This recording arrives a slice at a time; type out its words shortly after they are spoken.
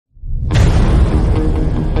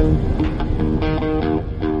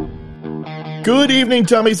Good evening,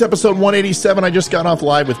 dummies. Episode 187. I just got off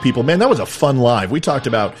live with people. Man, that was a fun live. We talked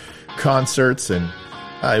about concerts and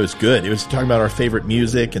it was good. It was talking about our favorite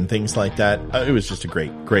music and things like that. It was just a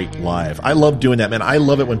great live. I love doing that, man. I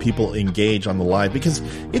love it when people engage on the live because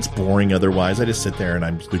it's boring otherwise. I just sit there and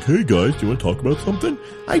I'm just like, hey guys, do you want to talk about something?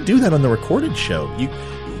 I do that on the recorded show. You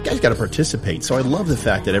guys got to participate. So I love the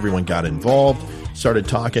fact that everyone got involved, started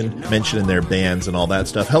talking, mentioning their bands and all that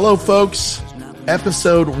stuff. Hello, folks.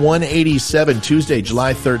 Episode 187, Tuesday,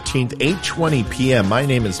 July 13th, 8:20 p.m. My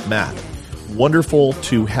name is Matt. Wonderful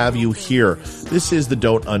to have you here. This is the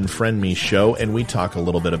Don't Unfriend Me show, and we talk a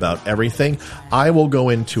little bit about everything. I will go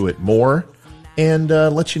into it more and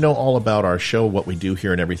let you know all about our show, what we do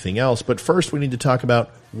here, and everything else. But first, we need to talk about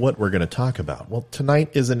what we're going to talk about. Well, tonight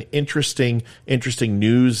is an interesting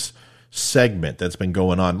news segment that's been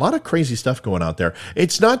going on. A lot of crazy stuff going out there.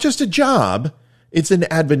 It's not just a job. It's an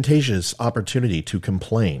advantageous opportunity to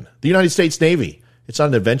complain. The United States Navy, it's not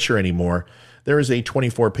an adventure anymore. There is a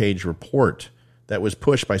 24-page report that was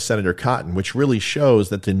pushed by Senator Cotton, which really shows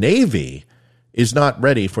that the Navy is not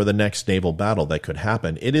ready for the next naval battle that could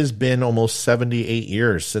happen. It has been almost 78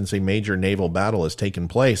 years since a major naval battle has taken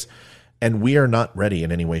place, and we are not ready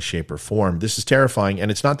in any way, shape, or form. This is terrifying,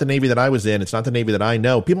 and it's not the Navy that I was in. It's not the Navy that I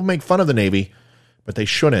know. People make fun of the Navy, but they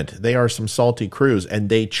shouldn't. They are some salty crews, and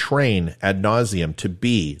they train ad nauseum to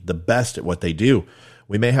be the best at what they do.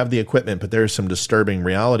 We may have the equipment, but there's some disturbing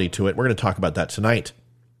reality to it. We're going to talk about that tonight.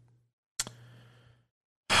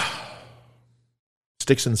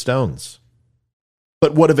 Sticks and stones.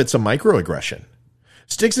 But what if it's a microaggression?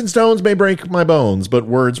 Sticks and stones may break my bones, but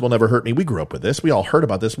words will never hurt me. We grew up with this. We all heard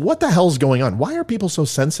about this. What the hell's going on? Why are people so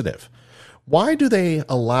sensitive? Why do they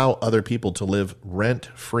allow other people to live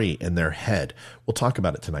rent-free in their head? We'll talk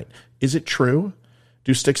about it tonight. Is it true?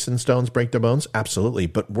 Do sticks and stones break their bones? Absolutely,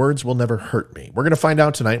 but words will never hurt me. We're going to find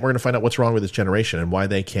out tonight. We're going to find out what's wrong with this generation and why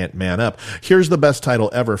they can't man up. Here's the best title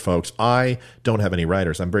ever, folks. I don't have any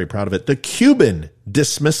writers. I'm very proud of it. The Cuban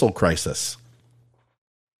Dismissal Crisis.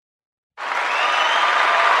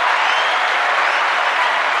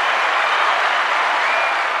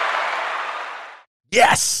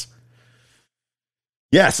 Yes!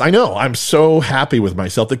 Yes, I know. I'm so happy with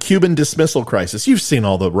myself. The Cuban dismissal crisis. You've seen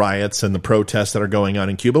all the riots and the protests that are going on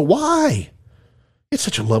in Cuba. Why? It's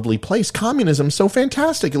such a lovely place. Communism's so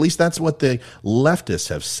fantastic. At least that's what the leftists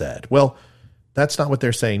have said. Well, that's not what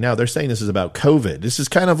they're saying now. They're saying this is about COVID. This is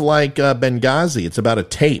kind of like Benghazi. It's about a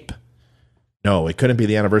tape. No, it couldn't be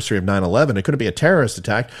the anniversary of 9/11. It couldn't be a terrorist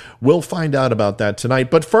attack. We'll find out about that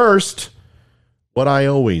tonight. But first, what I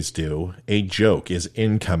always do, a joke is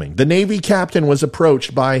incoming. The Navy captain was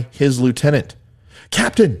approached by his lieutenant.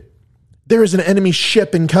 Captain, there is an enemy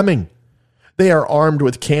ship incoming. They are armed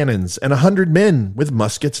with cannons and 100 men with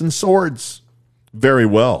muskets and swords. Very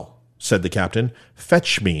well, said the captain.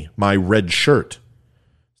 Fetch me my red shirt.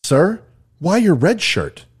 Sir, why your red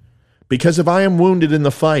shirt? Because if I am wounded in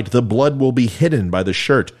the fight, the blood will be hidden by the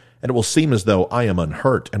shirt, and it will seem as though I am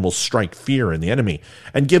unhurt and will strike fear in the enemy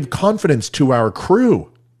and give confidence to our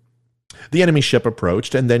crew. The enemy ship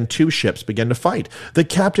approached, and then two ships began to fight. The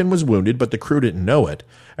captain was wounded, but the crew didn't know it,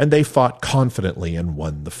 and they fought confidently and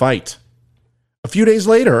won the fight. A few days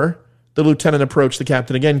later, the lieutenant approached the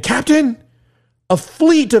captain again. Captain, a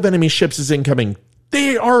fleet of enemy ships is incoming.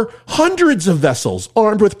 They are hundreds of vessels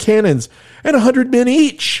armed with cannons and 100 men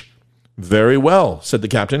each. Very well, said the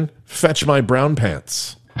captain. Fetch my brown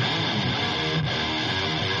pants.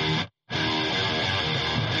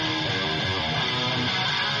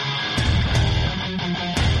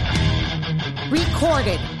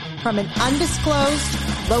 Recorded from an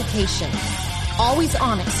undisclosed location. Always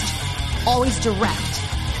honest. Always direct.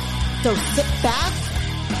 So sit back,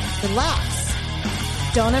 relax.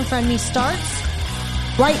 Don't Unfriend Me starts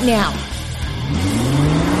right now.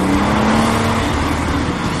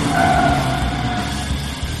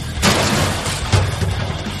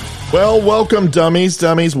 Well, welcome, dummies.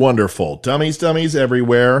 Dummies, wonderful. Dummies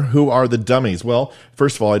everywhere. Who are the dummies? Well,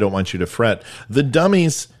 first of all, I don't want you to fret. The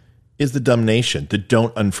dummies is the Dumb Nation, the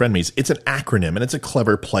Don't Unfriend Me's. It's an acronym, and it's a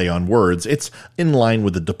clever play on words. It's in line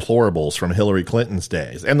with the deplorables from Hillary Clinton's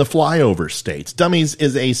days and the flyover states. Dummies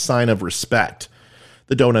is a sign of respect.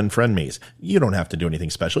 The Don't Unfriend Me's. You don't have to do anything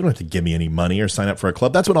special. You don't have to give me any money or sign up for a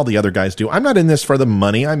club. That's what all the other guys do. I'm not in this for the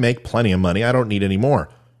money. I make plenty of money. I don't need any more.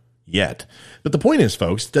 Yet. But the point is,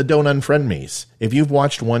 folks, the Don't Unfriend Me's. If you've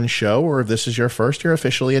watched one show or if this is your first, you're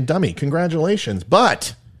officially a dummy. Congratulations.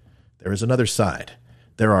 But there is another side.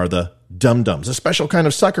 There are the dum-dums, a special kind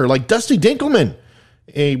of sucker like Dusty Dinkelman,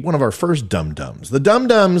 one of our first dum-dums. The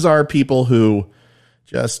dum-dums are people who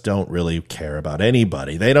just don't really care about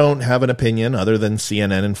anybody. They don't have an opinion other than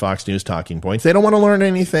CNN and Fox News talking points. They don't want to learn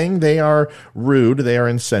anything. They are rude. They are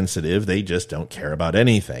insensitive. They just don't care about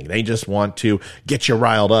anything. They just want to get you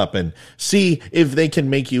riled up and see if they can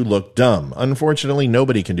make you look dumb. Unfortunately,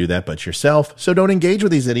 nobody can do that but yourself. So don't engage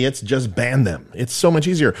with these idiots. Just ban them. It's so much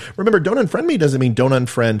easier. Remember, don't unfriend me doesn't mean don't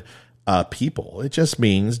unfriend people. It just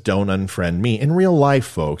means don't unfriend me. In real life,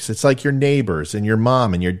 folks, it's like your neighbors and your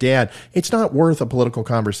mom and your dad. It's not worth a political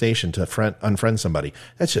conversation to unfriend somebody.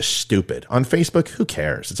 That's just stupid. On Facebook, who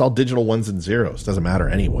cares? It's all digital ones and zeros. Doesn't matter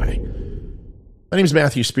anyway. My name is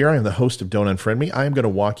Matthew Spear. I am the host of Don't Unfriend Me. I am going to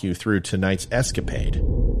walk you through tonight's escapade.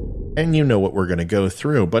 And you know what we're going to go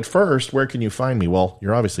through. But first, where can you find me? Well,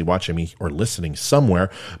 you're obviously watching me or listening somewhere.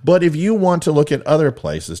 But if you want to look at other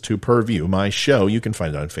places to purview my show, you can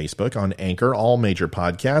find it on Facebook, on Anchor, all major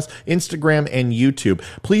podcasts, Instagram, and YouTube.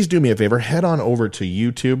 Please do me a favor. Head on over to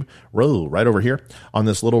YouTube, right over here. On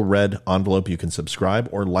this little red envelope, you can subscribe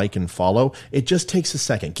or like and follow. It just takes a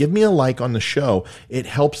second. Give me a like on the show. It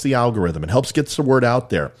helps the algorithm. It helps get the word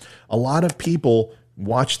out there. A lot of people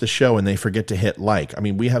watch the show and they forget to hit like. I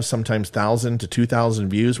mean, we have sometimes 1,000 to 2,000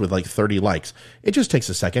 views with like 30 likes. It just takes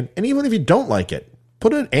a second. And even if you don't like it,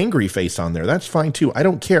 put an angry face on there. That's fine too. I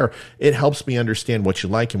don't care. It helps me understand what you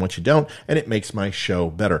like and what you don't, and it makes my show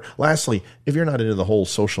better. Lastly, if you're not into the whole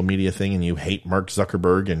social media thing and you hate Mark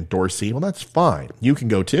Zuckerberg and Dorsey, well, that's fine. You can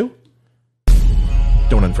go to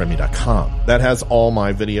don'tunfriendme.com. That has all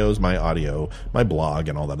my videos, my audio, my blog,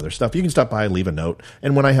 and all that other stuff. You can stop by, leave a note,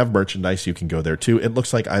 and when I have merchandise, you can go there too. It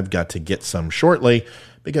looks like I've got to get some shortly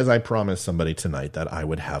because I promised somebody tonight that I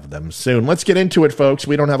would have them soon. Let's get into it, folks.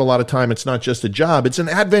 We don't have a lot of time. It's not just a job. It's an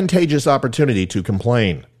advantageous opportunity to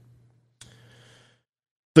complain.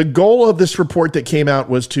 The goal of this report that came out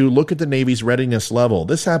was to look at the Navy's readiness level.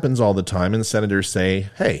 This happens all the time, and senators say,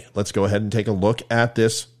 hey, let's go ahead and take a look at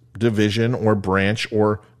this division or branch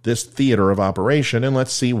or this theater of operation, and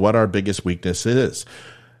let's see what our biggest weakness is.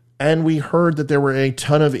 And we heard that there were a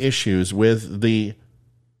ton of issues with the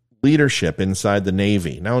leadership inside the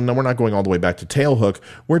Navy. Now, we're not going all the way back to tailhook.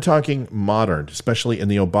 We're talking modern, especially in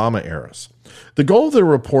the Obama eras. The goal of the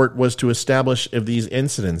report was to establish if these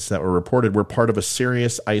incidents that were reported were part of a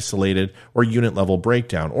serious, isolated, or unit-level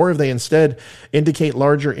breakdown, or if they instead indicate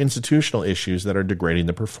larger institutional issues that are degrading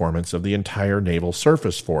the performance of the entire naval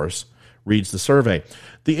surface force, reads the survey.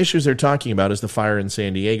 The issues they're talking about is the fire in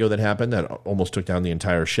San Diego that happened that almost took down the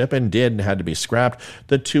entire ship and had to be scrapped.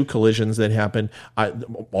 The 2 collisions that happened,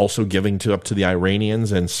 also giving up to the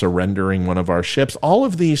Iranians and surrendering one of our ships. All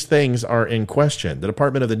of these things are in question. The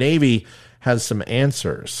Department of the Navy has some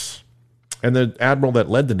answers. And the admiral that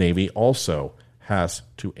led the Navy also has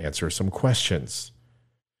to answer some questions.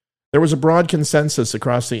 There was a broad consensus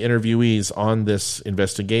across the interviewees on this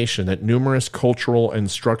investigation that numerous cultural and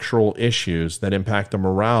structural issues that impact the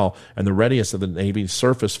morale and the readiness of the Navy's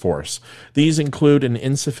surface force. These include an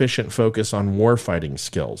insufficient focus on warfighting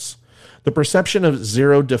skills, the perception of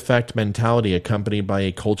zero-defect mentality accompanied by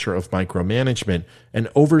a culture of micromanagement, and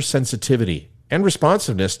oversensitivity and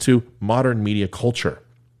responsiveness to modern media culture.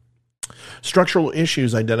 Structural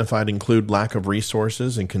issues identified include lack of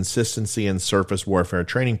resources and consistency in surface warfare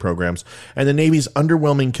training programs, and the Navy's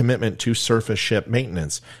underwhelming commitment to surface ship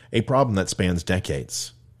maintenance, a problem that spans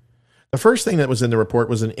decades. The first thing that was in the report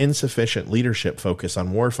was an insufficient leadership focus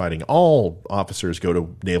on warfighting. All officers go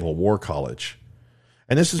to Naval War College.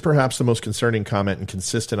 And this is perhaps the most concerning comment and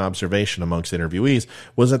consistent observation amongst interviewees,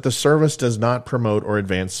 was that the service does not promote or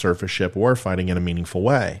advance surface ship warfighting in a meaningful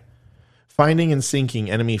way. Finding and sinking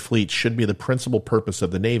enemy fleets should be the principal purpose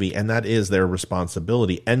of the Navy, and that is their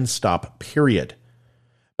responsibility. End stop, period.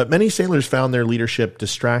 But many sailors found their leadership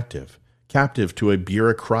distractive, captive to a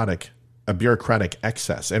bureaucratic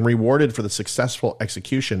excess, and rewarded for the successful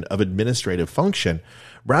execution of administrative function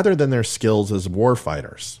rather than their skills as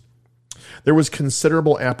warfighters. There was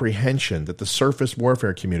considerable apprehension that the surface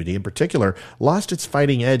warfare community in particular lost its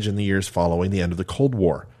fighting edge in the years following the end of the Cold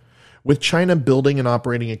War. With China building and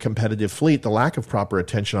operating a competitive fleet, the lack of proper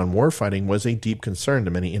attention on warfighting was a deep concern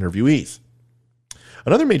to many interviewees.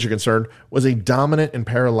 Another major concern was a dominant and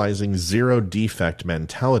paralyzing zero-defect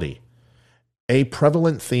mentality. A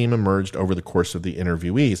prevalent theme emerged over the course of the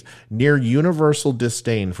interviewees, near universal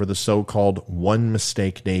disdain for the so-called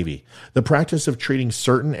one-mistake Navy, the practice of treating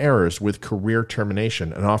certain errors with career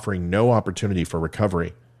termination and offering no opportunity for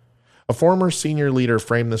recovery. A former senior leader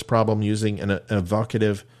framed this problem using an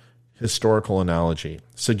evocative historical analogy,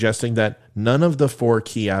 suggesting that none of the 4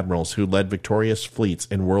 key admirals who led victorious fleets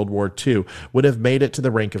in World War II would have made it to the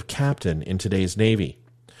rank of captain in today's Navy.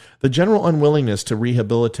 The general unwillingness to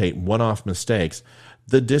rehabilitate one-off mistakes,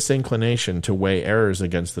 the disinclination to weigh errors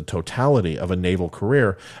against the totality of a naval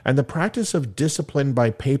career, and the practice of discipline by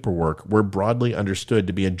paperwork were broadly understood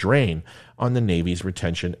to be a drain on the Navy's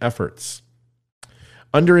retention efforts.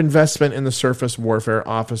 Underinvestment in the surface warfare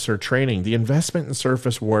officer training. The investment in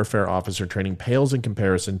surface warfare officer training pales in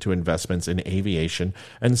comparison to investments in aviation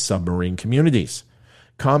and submarine communities.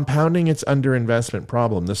 Compounding its underinvestment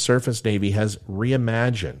problem, the Surface Navy has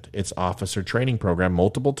reimagined its officer training program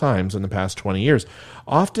multiple times in the past 20 years,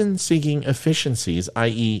 often seeking efficiencies,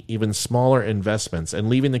 i.e., even smaller investments, and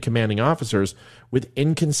leaving the commanding officers with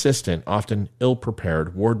inconsistent, often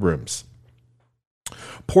ill-prepared wardrooms.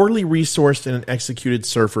 Poorly resourced and executed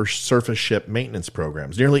surface ship maintenance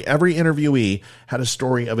programs. Nearly every interviewee had a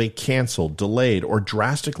story of a canceled, delayed, or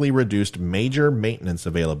drastically reduced major maintenance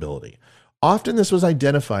availability. Often this was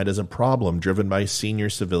identified as a problem driven by senior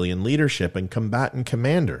civilian leadership and combatant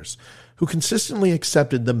commanders who consistently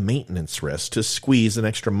accepted the maintenance risk to squeeze an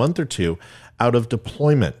extra month or two out of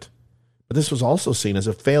deployment. But this was also seen as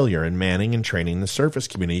a failure in manning and training the surface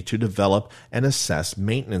community to develop and assess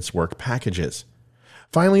maintenance work packages.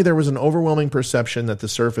 Finally, there was an overwhelming perception that the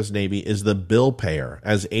Surface Navy is the bill payer,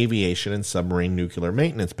 as aviation and submarine nuclear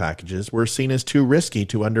maintenance packages were seen as too risky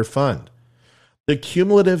to underfund. The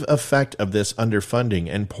cumulative effect of this underfunding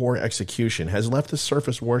and poor execution has left the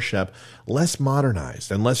surface warship less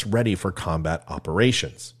modernized and less ready for combat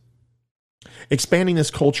operations. Expanding this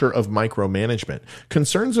culture of micromanagement.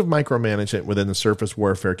 Concerns of micromanagement within the surface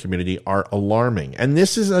warfare community are alarming, and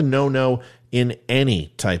this is a no-no in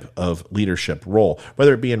any type of leadership role,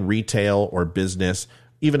 whether it be in retail or business,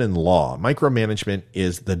 even in law. Micromanagement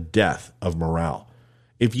is the death of morale.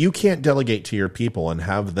 If you can't delegate to your people and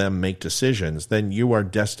have them make decisions, then you are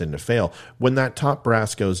destined to fail. When that top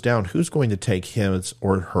brass goes down, who's going to take his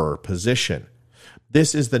or her position?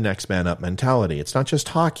 This is the next man up mentality. It's not just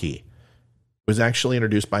hockey. It was actually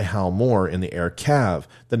introduced by Hal Moore in the Air Cav,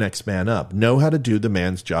 the next man up. Know how to do the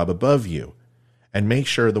man's job above you, and make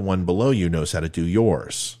sure the one below you knows how to do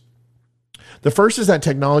yours. The first is that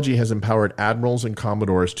technology has empowered admirals and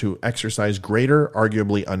commodores to exercise greater,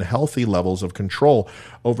 arguably unhealthy levels of control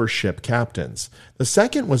over ship captains. The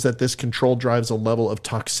second was that this control drives a level of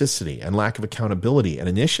toxicity and lack of accountability and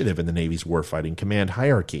initiative in the Navy's warfighting command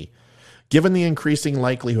hierarchy. Given the increasing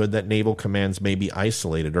likelihood that naval commands may be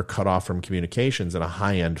isolated or cut off from communications in a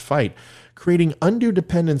high-end fight, creating undue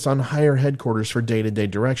dependence on higher headquarters for day-to-day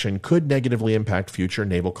direction could negatively impact future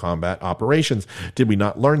naval combat operations. Did we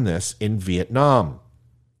not learn this in Vietnam?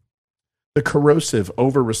 The corrosive,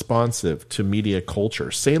 over-responsive to media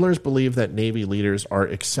culture. Sailors believe that Navy leaders are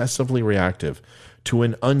excessively reactive to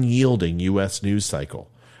an unyielding U.S. news cycle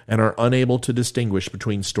and are unable to distinguish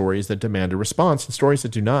between stories that demand a response and stories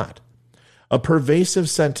that do not. A pervasive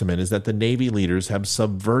sentiment is that the Navy leaders have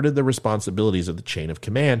subverted the responsibilities of the chain of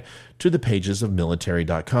command to the pages of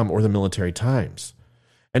military.com or the Military Times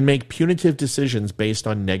and make punitive decisions based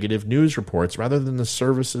on negative news reports rather than the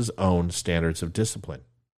service's own standards of discipline.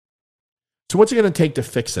 So what's it going to take to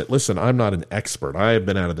fix it? Listen, I'm not an expert. I have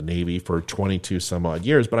been out of the Navy for 22 some odd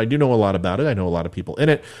years, but I do know a lot about it. I know a lot of people in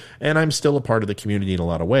it, and I'm still a part of the community in a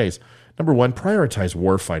lot of ways. Number one, prioritize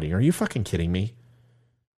warfighting. Are you fucking kidding me?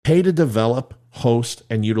 Pay to develop, host,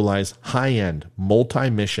 and utilize high-end,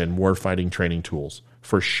 multi-mission warfighting training tools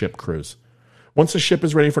for ship crews. Once the ship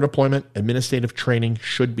is ready for deployment, administrative training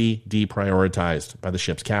should be deprioritized by the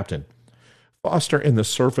ship's captain. Foster in the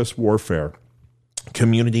surface warfare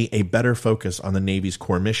community a better focus on the Navy's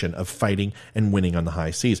core mission of fighting and winning on the high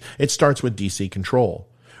seas. It starts with DC control.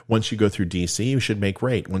 Once you go through DC, you should make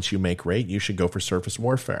rate. Once you make rate, you should go for surface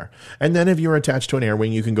warfare. And then if you're attached to an air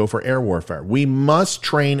wing, you can go for air warfare. We must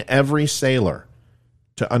train every sailor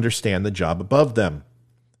to understand the job above them.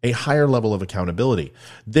 A higher level of accountability.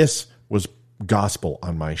 This was gospel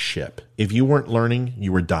on my ship. If you weren't learning,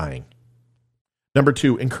 you were dying. Number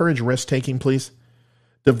two, encourage risk-taking, please.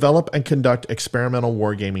 Develop and conduct experimental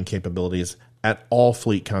wargaming capabilities at all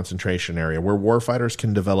fleet concentration area where warfighters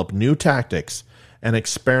can develop new tactics and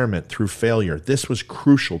experiment through failure. This was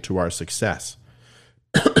crucial to our success.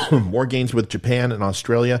 War games with Japan and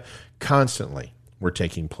Australia constantly were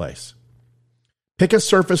taking place. Pick a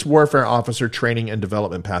surface warfare officer training and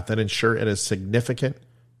development path that ensure it has significant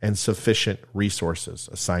and sufficient resources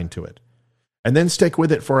assigned to it. And then stick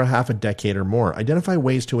with it for a half a decade or more. Identify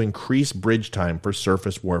ways to increase bridge time for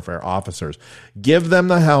surface warfare officers. Give them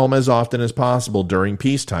the helm as often as possible during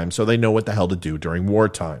peacetime so they know what the hell to do during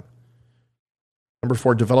wartime. Number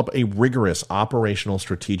four, develop a rigorous operational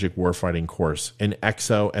strategic warfighting course in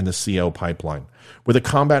EXO and the CO pipeline with a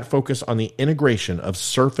combat focus on the integration of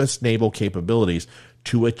surface naval capabilities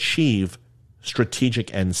to achieve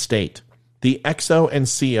strategic end state. The XO and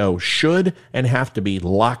CO should and have to be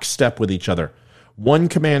lockstep with each other. One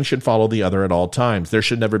command should follow the other at all times. There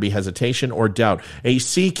should never be hesitation or doubt. A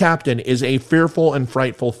sea captain is a fearful and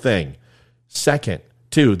frightful thing. Second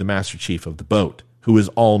to the Master Chief of the boat, who is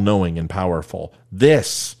all-knowing and powerful.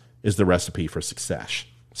 This is the recipe for success.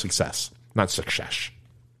 Success, not success.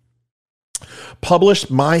 Publish,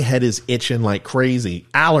 my head is itching like crazy.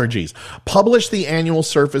 Allergies. Publish the annual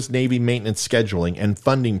Surface Navy maintenance scheduling and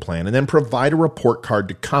funding plan, and then provide a report card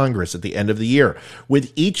to Congress at the end of the year,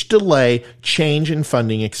 with each delay, change in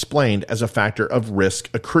funding explained as a factor of risk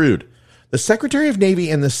accrued. The Secretary of Navy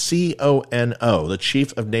and the CONO, the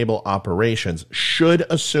Chief of Naval Operations, should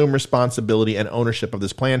assume responsibility and ownership of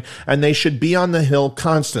this plan, and they should be on the Hill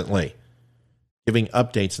constantly, giving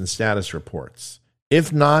updates and status reports.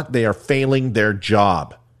 If not, they are failing their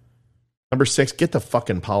job. Number 6, get the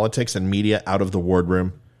fucking politics and media out of the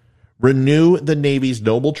wardroom. Renew the Navy's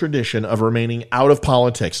noble tradition of remaining out of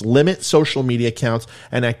politics. Limit social media accounts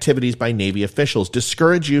and activities by Navy officials.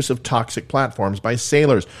 Discourage use of toxic platforms by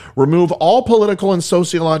sailors. Remove all political and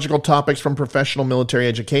sociological topics from professional military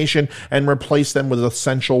education and replace them with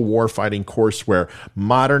essential warfighting courseware.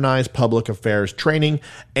 Modernize public affairs training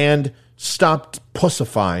and stop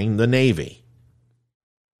pussifying the Navy.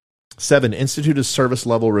 7, institute a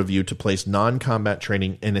service-level review to place non-combat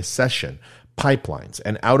training in accession, pipelines,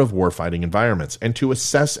 and out-of-warfighting environments, and to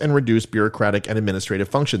assess and reduce bureaucratic and administrative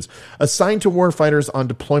functions assigned to warfighters on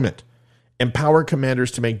deployment. Empower commanders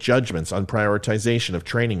to make judgments on prioritization of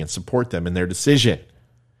training and support them in their decision.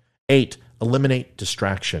 8, eliminate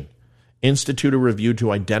distraction. Institute a review to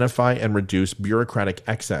identify and reduce bureaucratic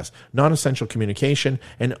excess, non-essential communication,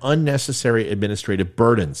 and unnecessary administrative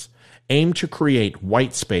burdens. Aim to create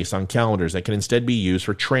white space on calendars that can instead be used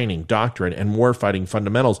for training, doctrine, and warfighting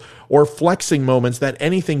fundamentals, or flexing moments that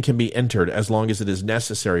anything can be entered as long as it is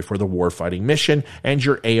necessary for the warfighting mission and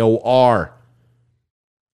your AOR.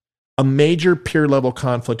 A major peer-level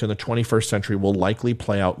conflict in the 21st century will likely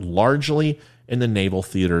play out largely in the naval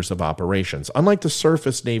theaters of operations. Unlike the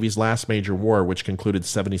surface Navy's last major war, which concluded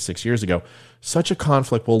 76 years ago, such a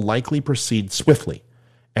conflict will likely proceed swiftly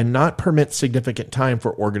and not permit significant time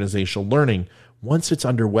for organizational learning once it's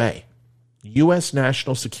underway. U.S.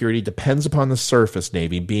 national security depends upon the surface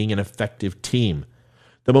Navy being an effective team.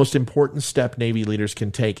 The most important step Navy leaders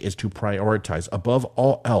can take is to prioritize, above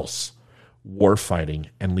all else, warfighting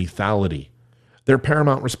and lethality. Their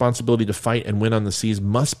paramount responsibility to fight and win on the seas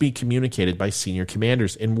must be communicated by senior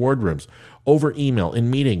commanders in wardrooms, over email, in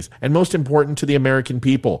meetings, and most important, to the American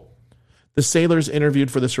people. The sailors interviewed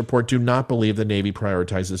for this report do not believe the Navy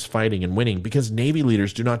prioritizes fighting and winning because Navy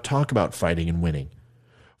leaders do not talk about fighting and winning.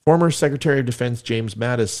 Former Secretary of Defense James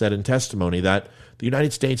Mattis said in testimony that the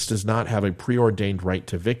United States does not have a preordained right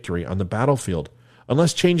to victory on the battlefield.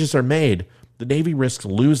 Unless changes are made, the Navy risks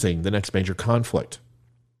losing the next major conflict.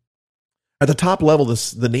 At the top level,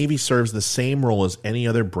 the Navy serves the same role as any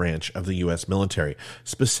other branch of the U.S. military,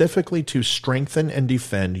 specifically to strengthen and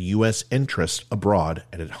defend U.S. interests abroad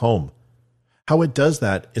and at home. How it does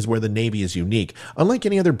that is where the Navy is unique. Unlike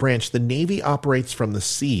any other branch, the Navy operates from the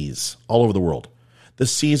seas all over the world. The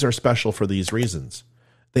seas are special for these reasons.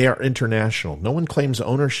 They are international. No one claims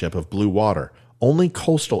ownership of blue water. Only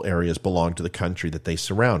coastal areas belong to the country that they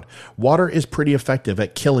surround. Water is pretty effective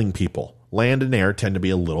at killing people. Land and air tend to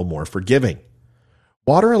be a little more forgiving.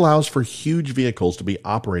 Water allows for huge vehicles to be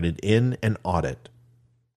operated in and on it.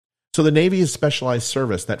 So the Navy is specialized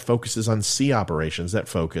service that focuses on sea operations. That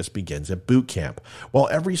focus begins at boot camp. While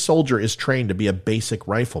every soldier is trained to be a basic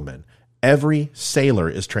rifleman, every sailor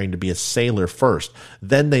is trained to be a sailor first.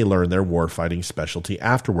 Then they learn their warfighting specialty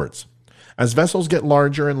afterwards. As vessels get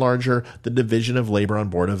larger and larger, the division of labor on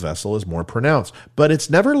board a vessel is more pronounced. But it's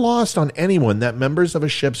never lost on anyone that members of a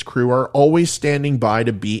ship's crew are always standing by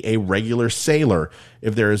to be a regular sailor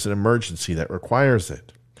if there is an emergency that requires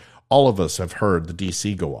it. All of us have heard the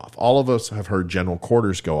DC go off. All of us have heard general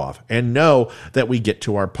quarters go off and know that we get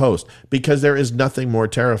to our post, because there is nothing more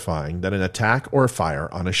terrifying than an attack or a fire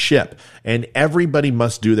on a ship, and everybody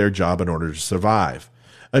must do their job in order to survive.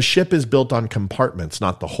 A ship is built on compartments,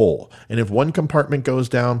 not the whole, and if one compartment goes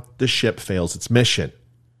down, the ship fails its mission.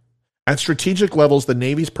 At strategic levels, the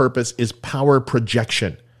Navy's purpose is power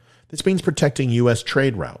projection. This means protecting U.S.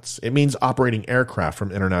 trade routes. It means operating aircraft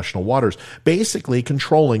from international waters, basically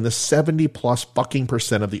controlling the 70+ fucking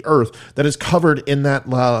 % of the Earth that is covered in that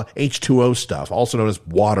H2O stuff, also known as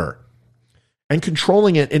water, and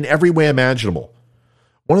controlling it in every way imaginable.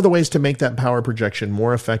 One of the ways to make that power projection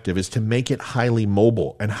more effective is to make it highly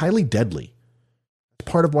mobile and highly deadly. It's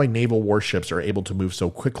part of why naval warships are able to move so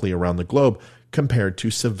quickly around the globe compared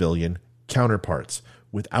to civilian counterparts.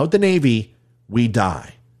 without the Navy, we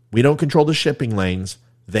die. We don't control the shipping lanes.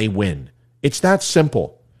 They win. It's that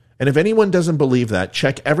simple. And if anyone doesn't believe that,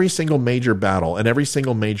 check every single major battle and every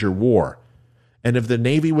single major war. And if the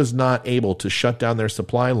Navy was not able to shut down their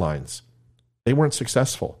supply lines, they weren't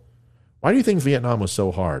successful. Why do you think Vietnam was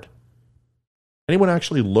so hard? Anyone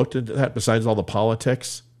actually looked at that besides all the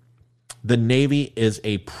politics? The Navy is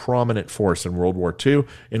a prominent force in World War II,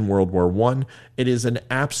 in World War I. It is an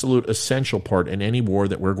absolute essential part in any war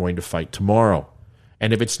that we're going to fight tomorrow.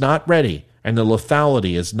 And if it's not ready, and the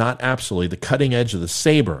lethality is not absolutely the cutting edge of the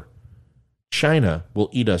saber, China will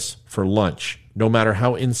eat us for lunch, no matter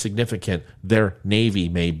how insignificant their Navy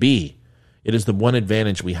may be. It is the one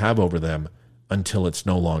advantage we have over them until it's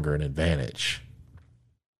no longer an advantage.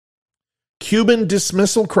 Cuban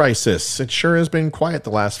dismissal crisis. It sure has been quiet the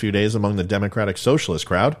last few days among the Democratic Socialist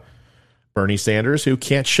crowd. Bernie Sanders, who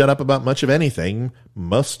can't shut up about much of anything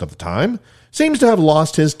most of the time, seems to have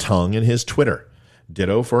lost his tongue in his Twitter.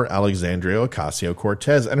 Ditto for Alexandria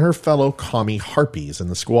Ocasio-Cortez and her fellow commie harpies in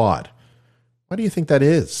the squad. Why do you think that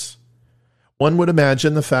is? One would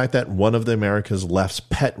imagine the fact that one of the America's left's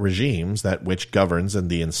pet regimes, that which governs in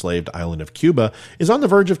the enslaved island of Cuba, is on the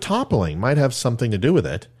verge of toppling, might have something to do with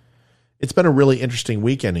it. It's been a really interesting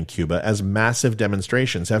weekend in Cuba as massive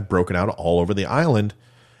demonstrations have broken out all over the island,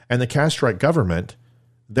 and the Castroite government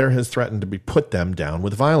there has threatened to put them down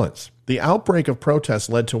with violence. The outbreak of protests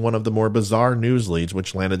led to one of the more bizarre news leads,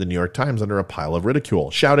 which landed the New York Times under a pile of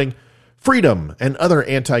ridicule. Shouting "freedom" and other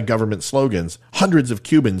anti-government slogans, hundreds of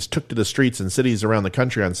Cubans took to the streets in cities around the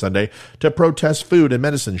country on Sunday to protest food and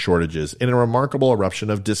medicine shortages in a remarkable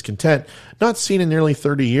eruption of discontent not seen in nearly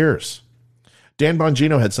 30 years. Dan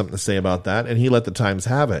Bongino had something to say about that, and he let the Times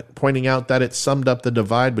have it, pointing out that it summed up the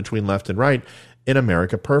divide between left and right in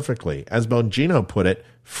America perfectly. As Bongino put it,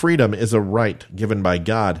 freedom is a right given by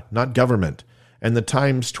God, not government. And the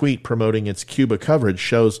Times tweet promoting its Cuba coverage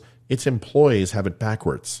shows its employees have it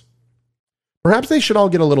backwards. Perhaps they should all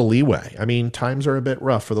get a little leeway. I mean, times are a bit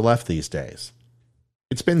rough for the left these days.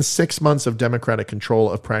 It's been 6 months of Democratic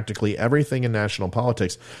control of practically everything in national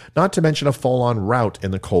politics, not to mention a full-on rout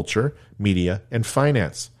in the culture, media, and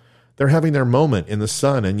finance. They're having their moment in the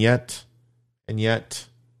sun, and yet,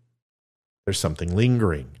 there's something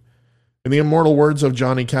lingering. In the immortal words of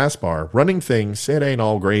Johnny Caspar, running things, it ain't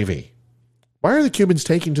all gravy. Why are the Cubans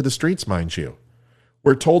taking to the streets, mind you?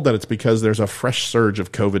 We're told that it's because there's a fresh surge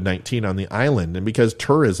of COVID-19 on the island and because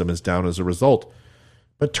tourism is down as a result.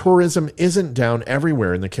 But tourism isn't down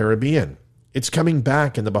everywhere in the Caribbean. It's coming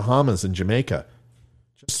back in the Bahamas and Jamaica,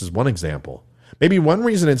 just as one example. Maybe one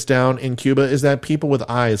reason it's down in Cuba is that people with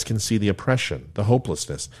eyes can see the oppression, the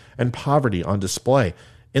hopelessness, and poverty on display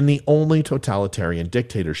in the only totalitarian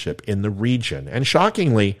dictatorship in the region. And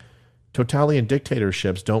shockingly, totalitarian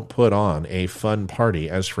dictatorships don't put on a fun party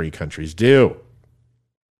as free countries do.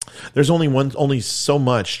 There's only so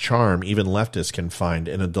much charm even leftists can find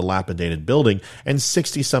in a dilapidated building and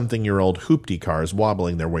 60-something-year-old hoopty cars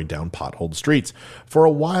wobbling their way down potholed streets. For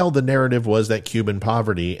a while, the narrative was that Cuban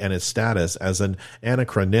poverty and its status as an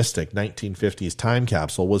anachronistic 1950s time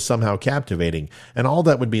capsule was somehow captivating, and all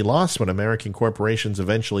that would be lost when American corporations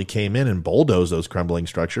eventually came in and bulldozed those crumbling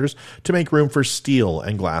structures to make room for steel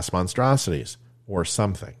and glass monstrosities, or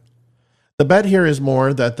something. The bet here is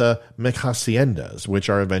more that the haciendas, which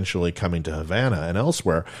are eventually coming to Havana and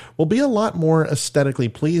elsewhere, will be a lot more aesthetically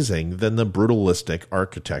pleasing than the brutalistic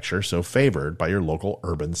architecture so favored by your local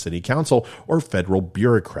urban city council or federal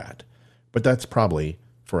bureaucrat. But that's probably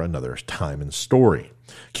for another time and story.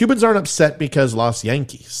 Cubans aren't upset because Los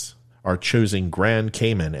Yankees are choosing Grand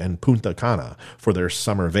Cayman and Punta Cana for their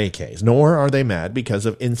summer vacays, nor are they mad because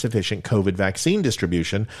of insufficient COVID vaccine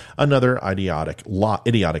distribution, another idiotic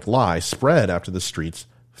lie spread after the streets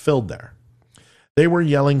filled there. They were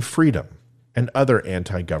yelling freedom and other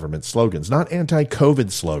anti-government slogans, not anti-COVID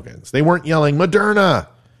slogans. They weren't yelling Moderna,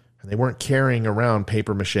 and they weren't carrying around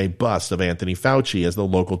papier-mâché busts of Anthony Fauci as the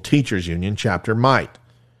local teachers union chapter might.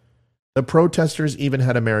 The protesters even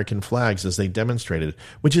had American flags as they demonstrated,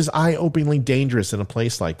 which is eye-openingly dangerous in a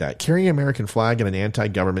place like that. Carrying an American flag in an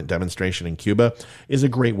anti-government demonstration in Cuba is a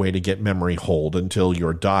great way to get memory hold until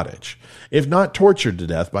you're dotage, if not tortured to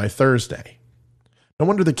death by Thursday. No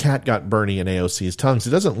wonder the cat got Bernie and AOC's tongues.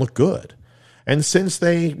 It doesn't look good. And since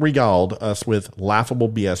they regaled us with laughable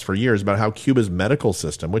BS for years about how Cuba's medical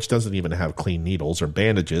system, which doesn't even have clean needles or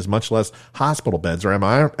bandages, much less hospital beds or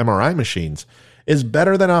MRI machines, is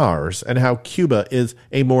better than ours, and how Cuba is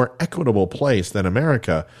a more equitable place than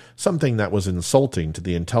America, something that was insulting to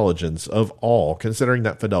the intelligence of all, considering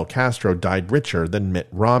that Fidel Castro died richer than Mitt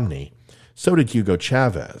Romney. So did Hugo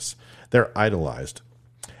Chavez. They're idolized.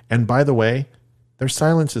 And by the way, Their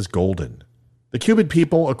silence is golden. The Cuban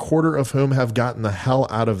people, a quarter of whom have gotten the hell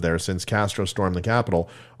out of there since Castro stormed the Capitol,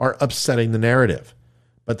 are upsetting the narrative.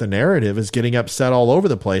 But the narrative is getting upset all over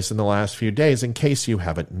the place in the last few days, in case you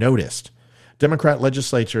haven't noticed. Democrat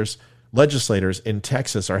legislators in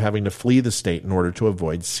Texas are having to flee the state in order to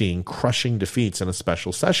avoid seeing crushing defeats in a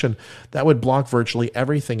special session that would block virtually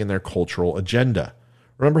everything in their cultural agenda.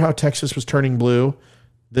 Remember how Texas was turning blue?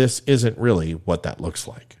 This isn't really what that looks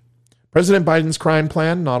like. President Biden's crime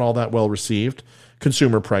plan, not all that well received.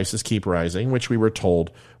 Consumer prices keep rising, which we were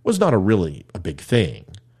told was not really a big thing.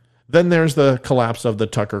 Then there's the collapse of the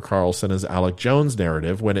Tucker Carlson as Alec Jones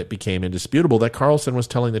narrative when it became indisputable that Carlson was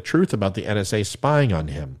telling the truth about the NSA spying on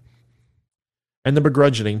him. And the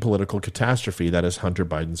begrudging political catastrophe that is Hunter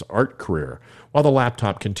Biden's art career, while the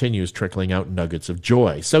laptop continues trickling out nuggets of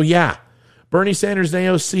joy. So yeah, Bernie Sanders and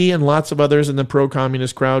AOC and lots of others in the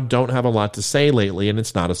pro-communist crowd don't have a lot to say lately, and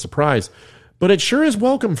it's not a surprise. But it sure is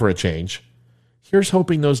welcome for a change. Here's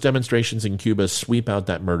hoping those demonstrations in Cuba sweep out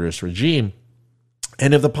that murderous regime.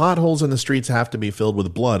 And if the potholes in the streets have to be filled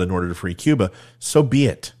with blood in order to free Cuba, so be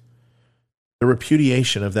it. The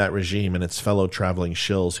repudiation of that regime and its fellow traveling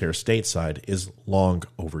shills here stateside is long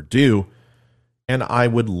overdue, and I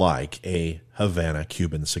would like a Havana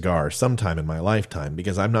Cuban cigar sometime in my lifetime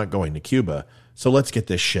because I'm not going to Cuba. So let's get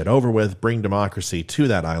this shit over with, bring democracy to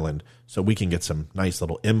that island so we can get some nice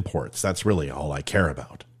little imports. That's really all I care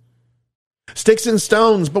about. Sticks and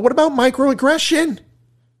stones, but what about microaggression?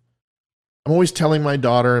 I'm always telling my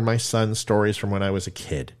daughter and my son stories from when I was a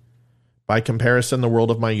kid. By comparison, the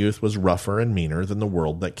world of my youth was rougher and meaner than the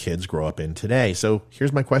world that kids grow up in today. So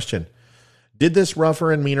here's my question. Did this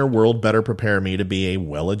rougher and meaner world better prepare me to be a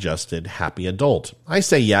well-adjusted, happy adult? I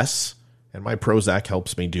say yes, and my Prozac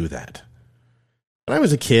helps me do that. When I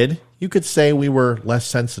was a kid, you could say we were less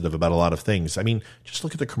sensitive about a lot of things. I mean, just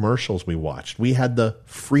look at the commercials we watched. We had the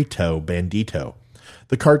Frito Bandito,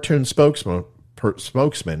 the cartoon spokesman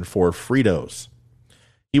for Fritos.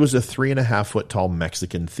 He was a 3.5-foot tall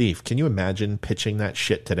Mexican thief. Can you imagine pitching that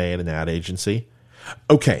shit today at an ad agency?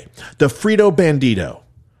 Okay, the Frito Bandito.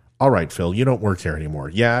 All right, Phil, you don't work here anymore.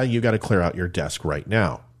 Yeah, you got to clear out your desk right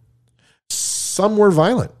now. Some were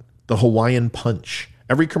violent. The Hawaiian Punch.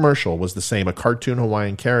 Every commercial was the same. A cartoon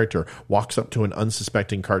Hawaiian character walks up to an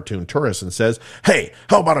unsuspecting cartoon tourist and says, "Hey,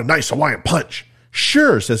 how about a nice Hawaiian punch?"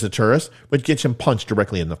 "Sure," says the tourist, but gets him punched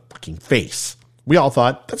directly in the fucking face. We all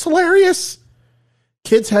thought, that's hilarious.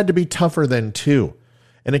 Kids had to be tougher then, too.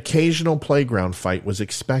 An occasional playground fight was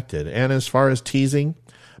expected, and as far as teasing,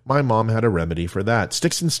 my mom had a remedy for that.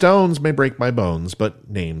 Sticks and stones may break my bones, but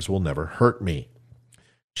names will never hurt me.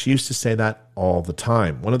 She used to say that all the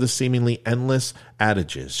time, one of the seemingly endless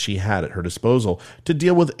adages she had at her disposal to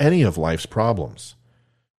deal with any of life's problems.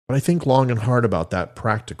 But I think long and hard about that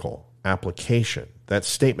practical application that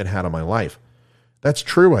statement had on my life. That's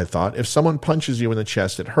true, I thought. If someone punches you in the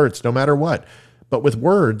chest, it hurts no matter what. But with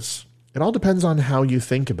words, it all depends on how you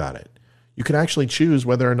think about it. You can actually choose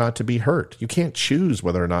whether or not to be hurt. You can't choose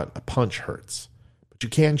whether or not a punch hurts, but you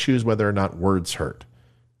can choose whether or not words hurt.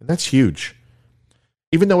 And that's huge.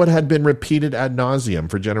 Even though it had been repeated ad nauseum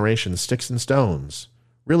for generations, Sticks and Stones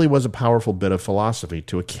really was a powerful bit of philosophy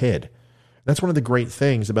to a kid. That's one of the great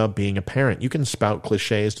things about being a parent. You can spout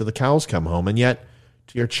cliches till the cows come home, and yet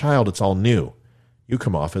to your child it's all new. You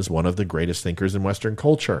come off as one of the greatest thinkers in Western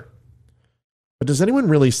culture. But does anyone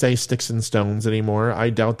really say sticks and stones anymore? I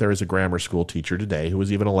doubt there is a grammar school teacher today who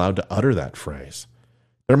is even allowed to utter that phrase.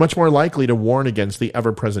 They're much more likely to warn against the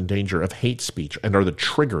ever-present danger of hate speech and are the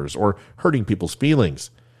triggers or hurting people's feelings.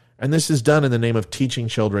 And this is done in the name of teaching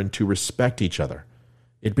children to respect each other.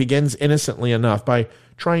 It begins innocently enough by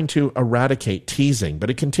trying to eradicate teasing, but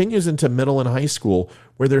it continues into middle and high school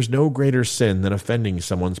where there's no greater sin than offending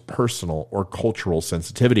someone's personal or cultural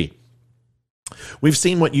sensitivity. We've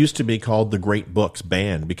seen what used to be called the great books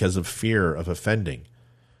banned because of fear of offending.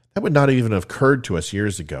 That would not even have occurred to us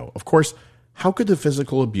years ago. Of course, how could the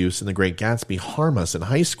physical abuse in The Great Gatsby harm us in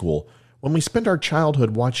high school when we spent our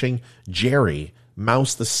childhood watching Jerry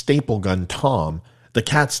mouse the staple gun Tom, the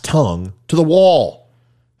cat's tongue, to the wall?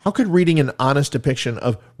 How could reading an honest depiction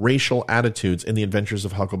of racial attitudes in The Adventures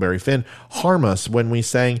of Huckleberry Finn harm us when we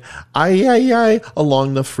sang "Ay, ay, ay"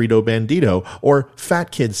 along the Frito Bandito, or fat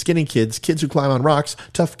kids, skinny kids, kids who climb on rocks,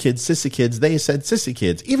 tough kids, sissy kids, they said sissy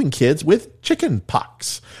kids, even kids with chicken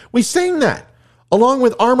pox? We sang that, along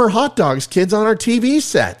with Armour hot dogs kids on our TV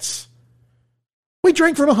sets. We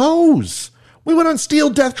drank from a hose. We went on steel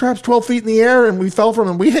death traps 12 feet in the air and we fell from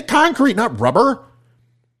them. We hit concrete, not rubber.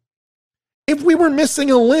 If we were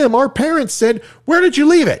missing a limb, our parents said, "Where did you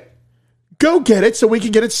leave it? Go get it so we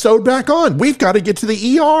can get it sewed back on. We've got to get to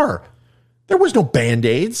the ER." There was no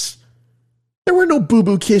Band-Aids. There were no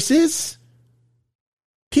boo-boo kisses.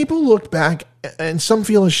 People look back and some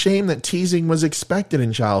feel ashamed that teasing was expected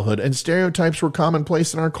in childhood and stereotypes were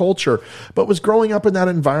commonplace in our culture. But was growing up in that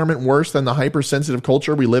environment worse than the hypersensitive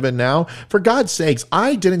culture we live in now? For God's sakes,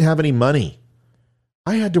 I didn't have any money.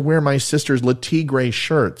 I had to wear my sister's Le Tigre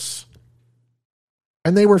shirts.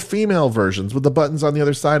 And they were female versions with the buttons on the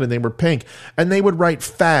other side, and they were pink. And they would write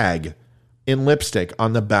fag in lipstick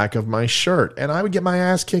on the back of my shirt. And I would get my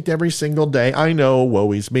ass kicked every single day. I know,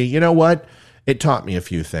 woe is me. You know what? It taught me a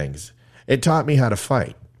few things. It taught me how to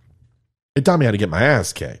fight. It taught me how to get my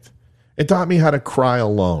ass kicked. It taught me how to cry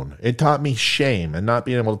alone. It taught me shame and not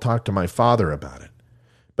being able to talk to my father about it.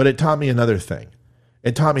 But it taught me another thing.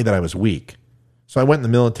 It taught me that I was weak. So I went in the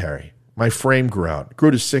military. My frame grew out,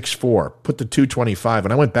 grew to 6'4", put to 225,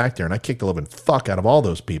 and I went back there and I kicked the living fuck out of all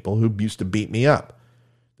those people who used to beat me up.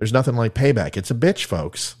 There's nothing like payback. It's a bitch,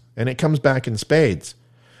 folks, and it comes back in spades.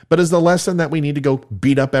 But is the lesson that we need to go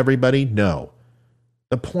beat up everybody? No.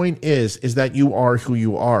 The point is that you are who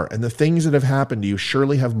you are, and the things that have happened to you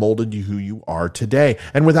surely have molded you who you are today.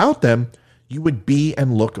 And without them, you would be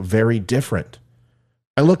and look very different.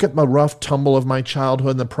 I look at the rough tumble of my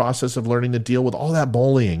childhood and the process of learning to deal with all that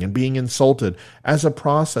bullying and being insulted as a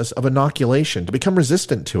process of inoculation, to become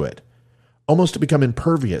resistant to it, almost to become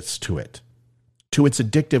impervious to it, to its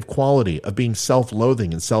addictive quality of being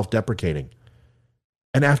self-loathing and self-deprecating.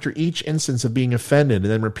 And after each instance of being offended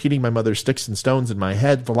and then repeating my mother's sticks and stones in my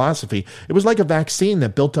head philosophy, it was like a vaccine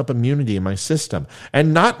that built up immunity in my system.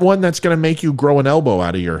 And not one that's going to make you grow an elbow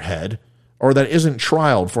out of your head or that isn't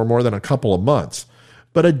trialed for more than a couple of months,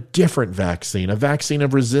 but a different vaccine, a vaccine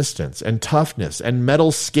of resistance and toughness and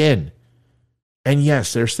metal skin. And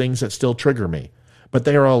yes, there's things that still trigger me, but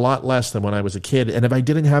they are a lot less than when I was a kid. And if I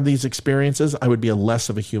didn't have these experiences, I would be a less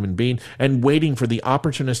of a human being and waiting for the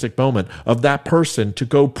opportunistic moment of that person to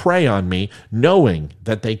go prey on me, knowing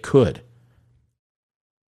that they could.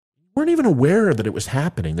 Weren't even aware that it was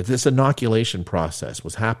happening, that this inoculation process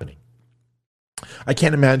was happening. I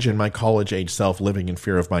can't imagine my college-age self living in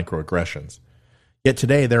fear of microaggressions. Yet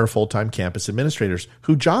today, there are full-time campus administrators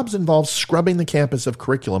whose jobs involve scrubbing the campus of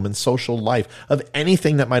curriculum and social life of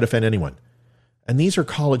anything that might offend anyone. And these are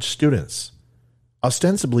college students,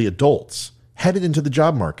 ostensibly adults, headed into the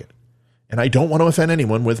job market. And I don't want to offend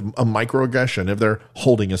anyone with a microaggression if they're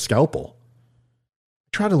holding a scalpel. I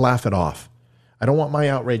try to laugh it off. I don't want my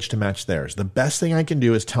outrage to match theirs. The best thing I can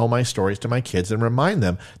do is tell my stories to my kids and remind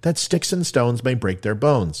them that sticks and stones may break their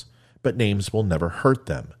bones, but names will never hurt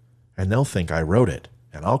them. And they'll think I wrote it,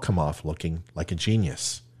 and I'll come off looking like a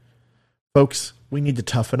genius. Folks, we need to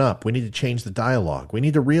toughen up. We need to change the dialogue. We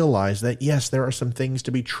need to realize that, yes, there are some things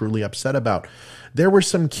to be truly upset about. There were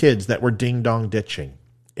some kids that were ding-dong ditching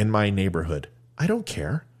in my neighborhood. I don't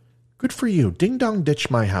care. Good for you. Ding-dong ditch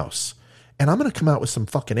my house. And I'm going to come out with some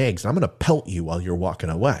fucking eggs, and I'm going to pelt you while you're walking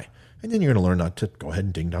away. And then you're going to learn not to go ahead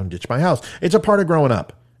and ding-dong ditch my house. It's a part of growing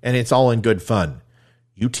up, and it's all in good fun.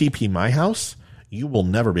 You TP my house, you will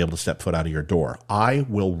never be able to step foot out of your door. I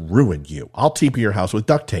will ruin you. I'll TP your house with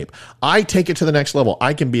duct tape. I take it to the next level.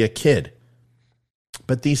 I can be a kid.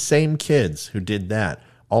 But these same kids who did that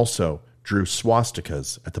also drew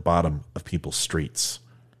swastikas at the bottom of people's streets.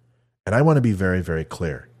 And I want to be very, very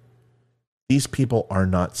clear. These people are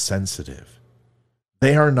not sensitive.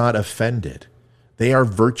 They are not offended. They are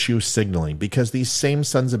virtue signaling, because these same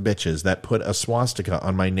sons of bitches that put a swastika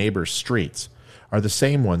on my neighbor's streets are the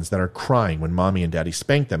same ones that are crying when mommy and daddy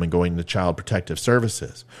spank them and going to Child Protective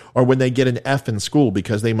Services, or when they get an F in school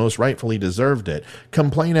because they most rightfully deserved it,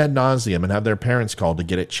 complain ad nauseum and have their parents called to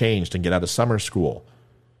get it changed and get out of summer school.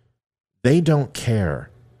 They don't care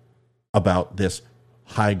about this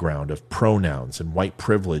high ground of pronouns and white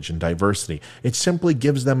privilege and diversity. It simply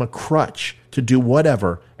gives them a crutch to do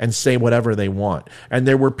whatever and say whatever they want. And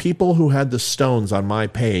there were people who had the stones on my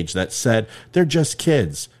page that said, they're just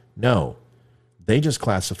kids. No. They just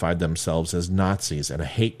classified themselves as Nazis and a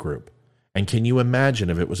hate group. And can you imagine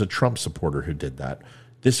if it was a Trump supporter who did that?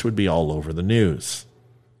 This would be all over the news.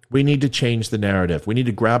 We need to change the narrative. We need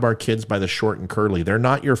to grab our kids by the short and curly. They're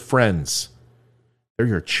not your friends. They're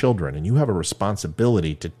your children, and you have a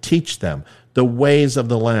responsibility to teach them the ways of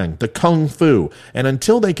the land, the kung fu. And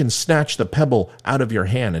until they can snatch the pebble out of your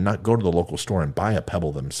hand and not go to the local store and buy a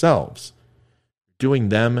pebble themselves, doing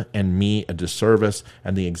them and me a disservice,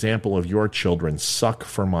 and the example of your children suck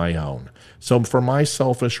for my own. So for my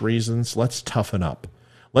selfish reasons, let's toughen up.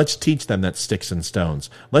 Let's teach them that sticks and stones.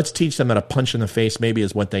 Let's teach them that a punch in the face maybe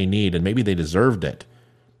is what they need, and maybe they deserved it.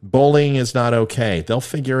 Bullying is not okay. They'll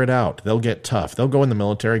figure it out. They'll get tough. They'll go in the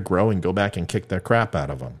military, grow, and go back and kick their crap out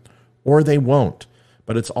of them. Or they won't.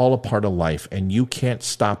 but it's all a part of life, and you can't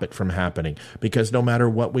stop it from happening, because no matter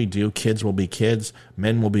what we do, kids will be kids,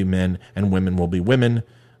 men will be men, and women will be women,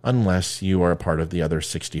 unless you are a part of the other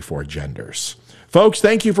 64 genders. Folks,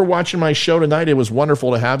 thank you for watching my show tonight. It was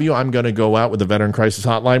wonderful to have you. I'm going to go out with the Veteran Crisis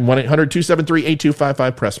Hotline,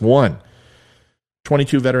 1-800-273-8255, press 1.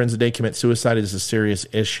 22 veterans a day commit suicide. Is a serious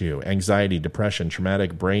issue. Anxiety, depression,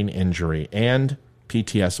 traumatic brain injury, and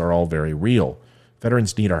PTS are all very real.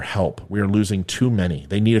 Veterans need our help. We are losing too many.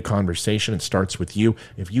 They need a conversation. It starts with you.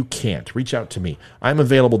 If you can't, reach out to me. I'm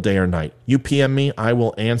available day or night. You PM me, I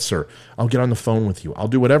will answer. I'll get on the phone with you. I'll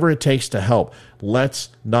do whatever it takes to help. Let's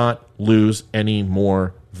not lose any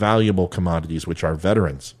more valuable commodities, which are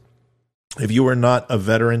veterans. If you are not a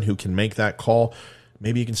veteran who can make that call,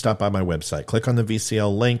 maybe you can stop by my website. Click on the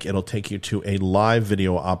VCL link. It'll take you to a live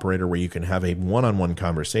video operator where you can have a one-on-one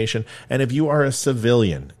conversation. And if you are a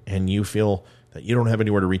civilian and you feel that you don't have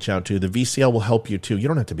anywhere to reach out to, the VCL will help you too. You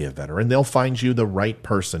don't have to be a veteran. They'll find you the right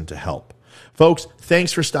person to help. Folks,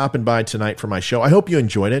 thanks for stopping by tonight for my show. I hope you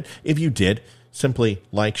enjoyed it. If you did, simply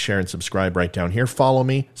like, share, and subscribe right down here. Follow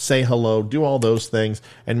me, say hello, do all those things,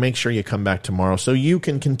 and make sure you come back tomorrow so you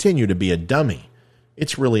can continue to be a dummy.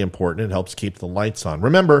 It's really important. It helps keep the lights on.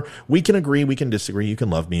 Remember, we can agree, we can disagree, you can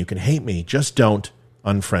love me, you can hate me. Just don't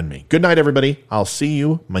unfriend me. Good night, everybody. I'll see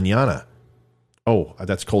you mañana. Oh,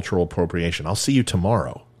 that's cultural appropriation. I'll see you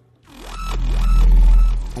tomorrow.